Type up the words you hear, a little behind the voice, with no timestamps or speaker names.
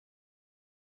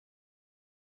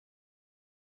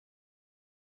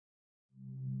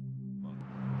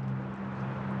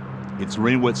It's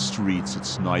rain-wet streets,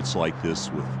 it's nights like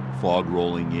this with fog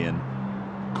rolling in,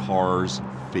 cars,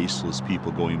 faceless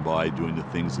people going by doing the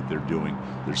things that they're doing.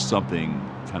 There's something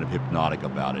kind of hypnotic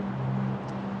about it.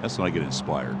 That's when I get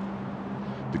inspired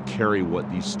to carry what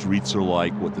these streets are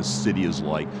like, what the city is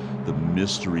like, the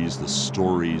mysteries, the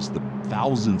stories, the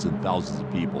thousands and thousands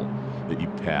of people that you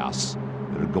pass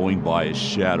that are going by as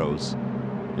shadows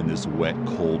in this wet,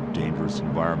 cold, dangerous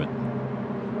environment.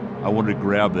 I wanted to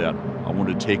grab that. I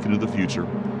wanted to take it into the future,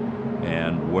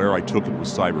 and where I took it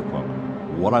was Cyberpunk.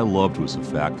 What I loved was the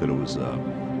fact that it was a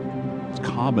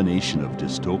combination of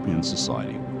dystopian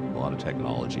society, a lot of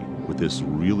technology, with this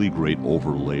really great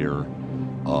overlayer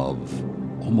of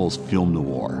almost film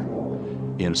noir.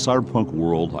 In a cyberpunk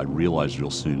world, I realized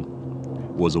real soon,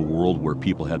 was a world where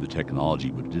people had the technology,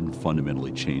 but it didn't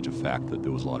fundamentally change the fact that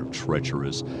there was a lot of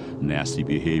treacherous, nasty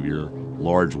behavior,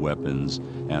 large weapons,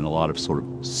 and a lot of sort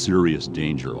of serious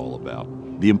danger all about.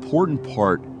 The important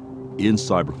part in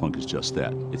Cyberpunk is just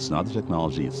that. It's not the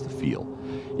technology, it's the feel.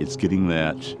 It's getting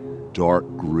that dark,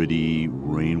 gritty,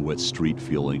 rain-wet street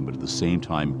feeling, but at the same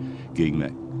time getting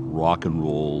that rock and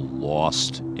roll,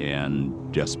 lost,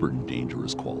 and desperate and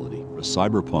dangerous quality.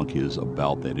 Cyberpunk is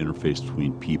about that interface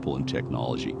between people and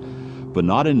technology, but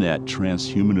not in that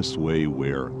transhumanist way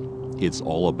where it's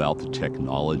all about the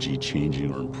technology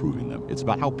changing or improving them. It's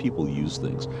about how people use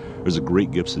things. There's a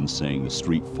great Gibson saying, the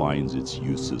street finds its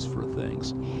uses for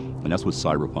things. And that's what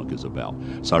Cyberpunk is about.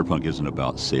 Cyberpunk isn't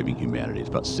about saving humanity, it's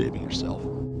about saving yourself.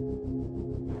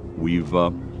 We've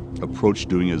approached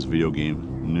doing it as a video game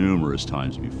numerous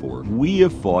times before. We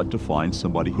have fought to find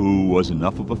somebody who was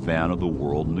enough of a fan of the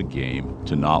world and the game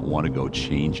to not want to go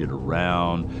change it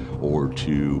around or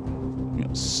to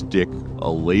stick a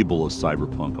label of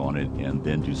cyberpunk on it and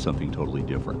then do something totally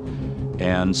different.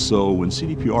 And so when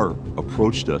CDPR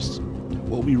approached us,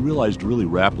 what we realized really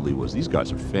rapidly was these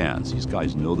guys are fans. These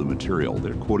guys know the material.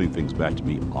 They're quoting things back to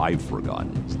me I've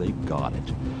forgotten. So they've got it.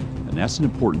 And that's an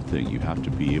important thing. You have to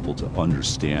be able to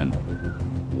understand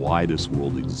why this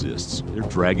world exists. They're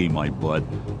dragging my butt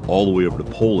all the way over to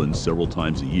Poland several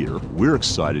times a year. We're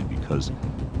excited because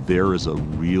there is a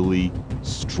really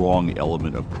strong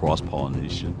element of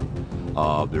cross-pollination.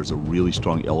 There's a really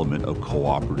strong element of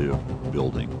cooperative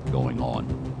building going on.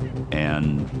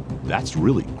 And that's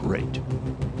really great.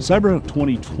 Cyberpunk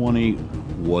 2020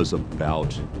 was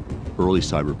about early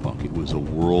cyberpunk. It was a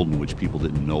world in which people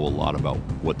didn't know a lot about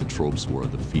what the tropes were,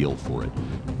 the feel for it.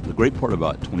 The great part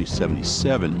about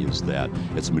 2077 is that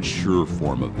it's a mature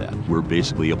form of that. We're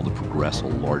basically able to progress a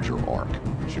larger arc.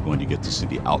 You're going to get to see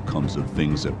the outcomes of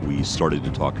things that we started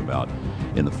to talk about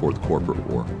in the Fourth Corporate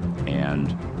War.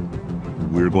 And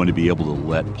we're going to be able to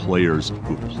let players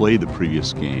who've played the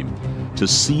previous game to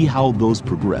see how those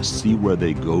progress, see where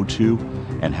they go to,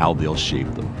 and how they'll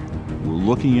shape them. We're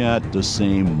looking at the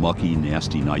same mucky,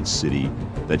 nasty Night City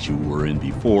that you were in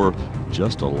before,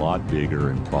 just a lot bigger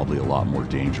and probably a lot more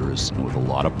dangerous, and with a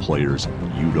lot of players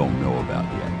you don't know about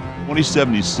yet.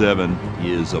 2077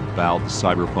 is about the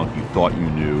cyberpunk you thought you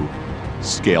knew,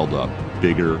 scaled up,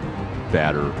 bigger,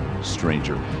 badder,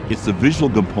 stranger. It's the visual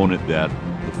component that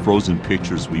the frozen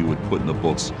pictures we would put in the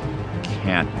books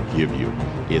can't give you.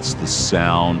 It's the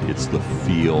sound, it's the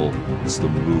feel, it's the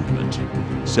movement.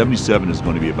 77 is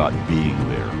going to be about being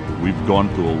there. We've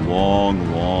gone through a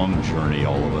long, long journey,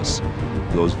 all of us.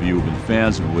 Those of you who've been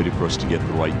fans have been waiting for us to get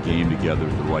the right game together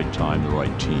at the right time, the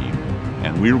right team.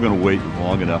 And we were going to wait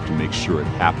long enough to make sure it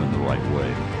happened the right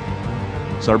way.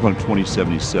 Cyberpunk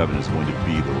 2077 is going to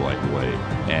be the right way.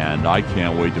 And I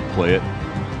can't wait to play it.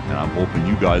 And I'm hoping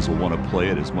you guys will want to play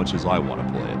it as much as I want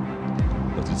to play it.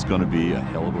 Because it's going to be a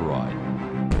hell of a ride.